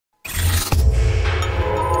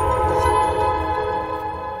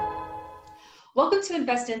Welcome to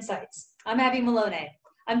Invest Insights. I'm Abby Melone.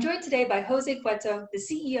 I'm joined today by Jose Cueto, the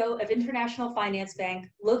CEO of International Finance Bank,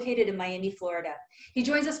 located in Miami, Florida. He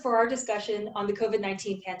joins us for our discussion on the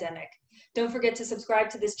COVID-19 pandemic. Don't forget to subscribe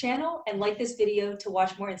to this channel and like this video to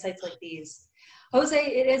watch more insights like these. Jose,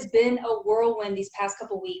 it has been a whirlwind these past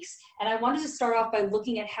couple weeks, and I wanted to start off by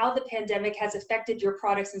looking at how the pandemic has affected your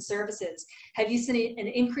products and services. Have you seen an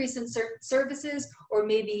increase in certain services or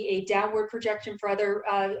maybe a downward projection for other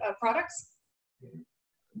products?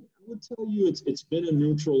 I would tell you it's been a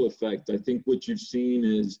neutral effect. I think what you've seen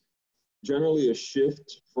is generally a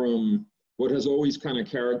shift from what has always kind of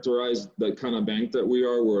characterized the kind of bank that we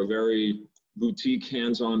are. We're a very boutique,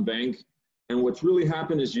 hands-on bank. And what's really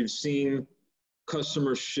happened is you've seen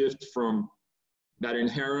customers shift from that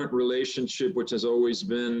inherent relationship, which has always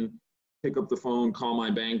been pick up the phone, call my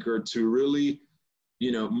banker, to really,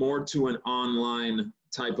 more to an online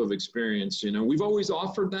type of experience. We've always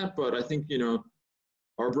offered that, but I think,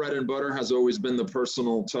 our bread and butter has always been the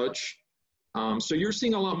personal touch. So you're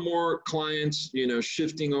seeing a lot more clients,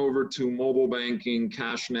 shifting over to mobile banking,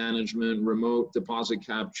 cash management, remote deposit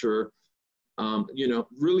capture,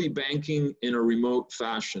 really banking in a remote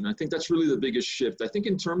fashion. I think that's really the biggest shift. I think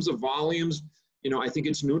in terms of volumes, I think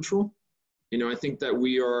it's neutral. I think that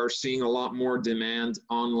we are seeing a lot more demand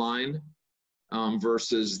online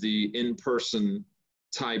versus the in-person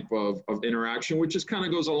type of interaction, which just kind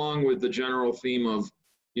of goes along with the general theme of,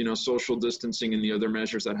 social distancing and the other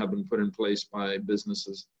measures that have been put in place by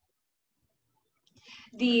businesses.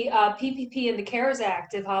 The PPP and the CARES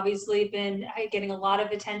Act have obviously been getting a lot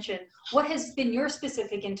of attention. What has been your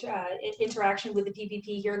specific interaction with the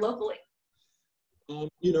PPP here locally?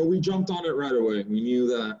 We jumped on it right away. We knew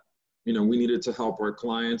that, we needed to help our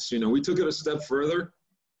clients. We took it a step further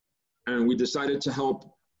and we decided to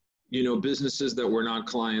help, businesses that were not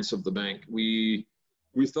clients of the bank.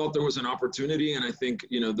 We thought there was an opportunity, and I think,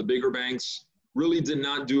 the bigger banks really did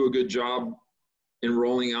not do a good job in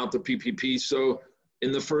rolling out the PPP. So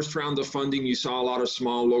in the first round of funding, you saw a lot of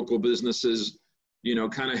small local businesses,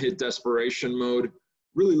 kind of hit desperation mode,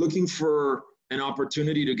 really looking for an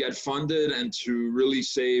opportunity to get funded and to really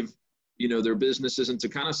save, their businesses and to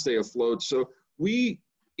kind of stay afloat. So we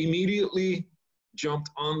immediately jumped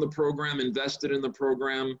on the program, invested in the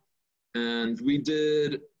program, and we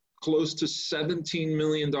did close to $17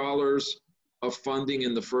 million of funding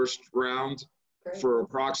in the first round. Great. For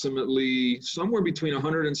approximately somewhere between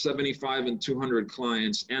 175 and 200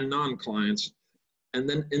 clients and non-clients. And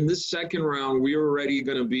then in this second round, we've already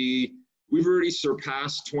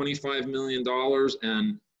surpassed $25 million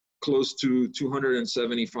and close to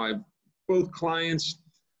 275, both clients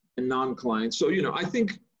and non-clients. So, I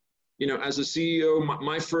think, as a CEO,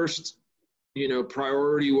 my first,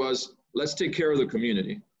 priority was, let's take care of the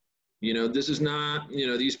community. This is not,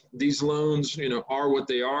 these loans, are what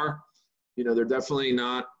they are. They're definitely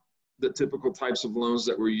not the typical types of loans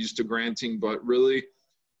that we're used to granting, but really,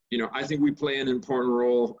 I think we play an important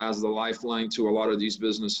role as the lifeline to a lot of these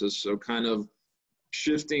businesses. So kind of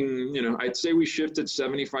shifting, I'd say we shifted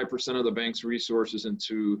 75% of the bank's resources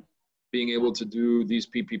into being able to do these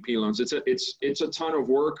PPP loans. It's a ton of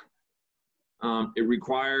work. It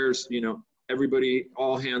requires, everybody,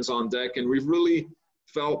 all hands on deck. And we've really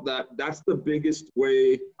felt that that's the biggest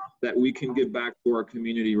way that we can give back to our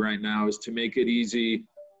community right now, is to make it easy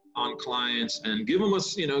on clients and give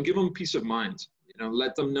them peace of mind.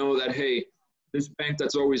 Let them know that, hey, this bank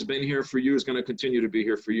that's always been here for you is going to continue to be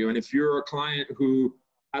here for you. And if you're a client who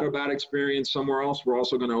had a bad experience somewhere else, we're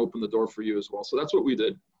also going to open the door for you as well. So that's what we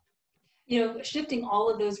did. Shifting all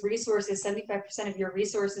of those resources, 75% of your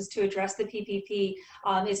resources to address the PPP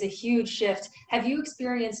is a huge shift. Have you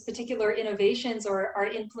experienced particular innovations or are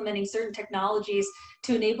implementing certain technologies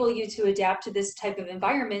to enable you to adapt to this type of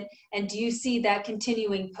environment? And do you see that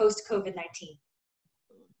continuing post-COVID-19?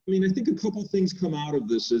 I think a couple things come out of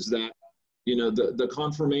this is that, the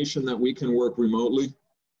confirmation that we can work remotely,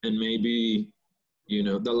 and maybe,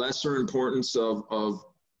 the lesser importance of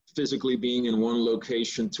physically being in one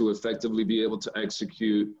location to effectively be able to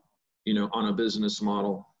execute, on a business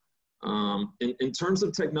model. In terms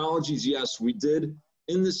of technologies, yes, we did.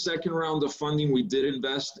 In the second round of funding, we did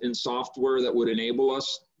invest in software that would enable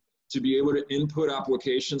us to be able to input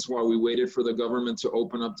applications while we waited for the government to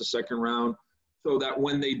open up the second round, so that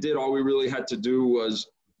when they did, all we really had to do was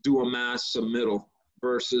do a mass submittal,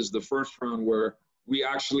 versus the first round where we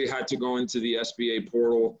actually had to go into the SBA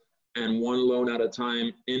portal and one loan at a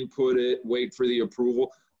time, input it, wait for the approval.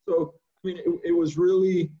 So, it was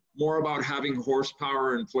really more about having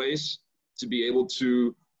horsepower in place to be able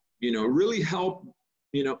to, really help,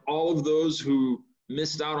 all of those who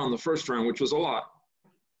missed out on the first round, which was a lot.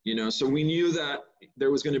 You know, so we knew that there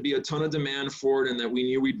was going to be a ton of demand for it, and that we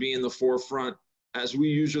knew we'd be in the forefront, as we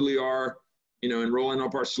usually are, you know, and rolling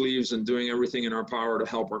up our sleeves and doing everything in our power to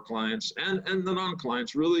help our clients and the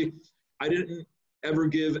non-clients. Really, I didn't ever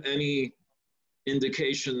give any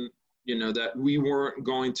indication, you know, that we weren't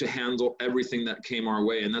going to handle everything that came our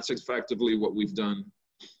way. And that's effectively what we've done.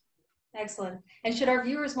 Excellent. And should our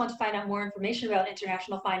viewers want to find out more information about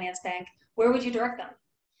International Finance Bank, where would you direct them?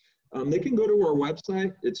 They can go to our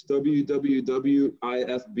website. It's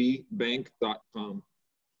www.ifbbank.com.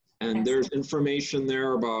 And Excellent. There's information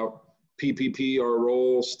there about PPP, our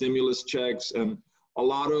role, stimulus checks, and a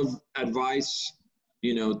lot of advice,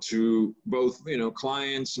 you know, to both, you know,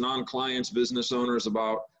 clients, non-clients, business owners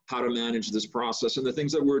about how to manage this process and the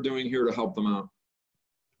things that we're doing here to help them out.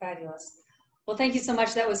 Fabulous. Well, thank you so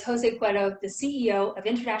much. That was Jose Cueto, the CEO of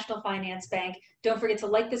International Finance Bank. Don't forget to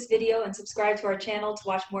like this video and subscribe to our channel to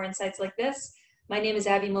watch more insights like this. My name is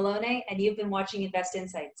Abby Melone, and you've been watching Invest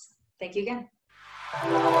Insights. Thank you again.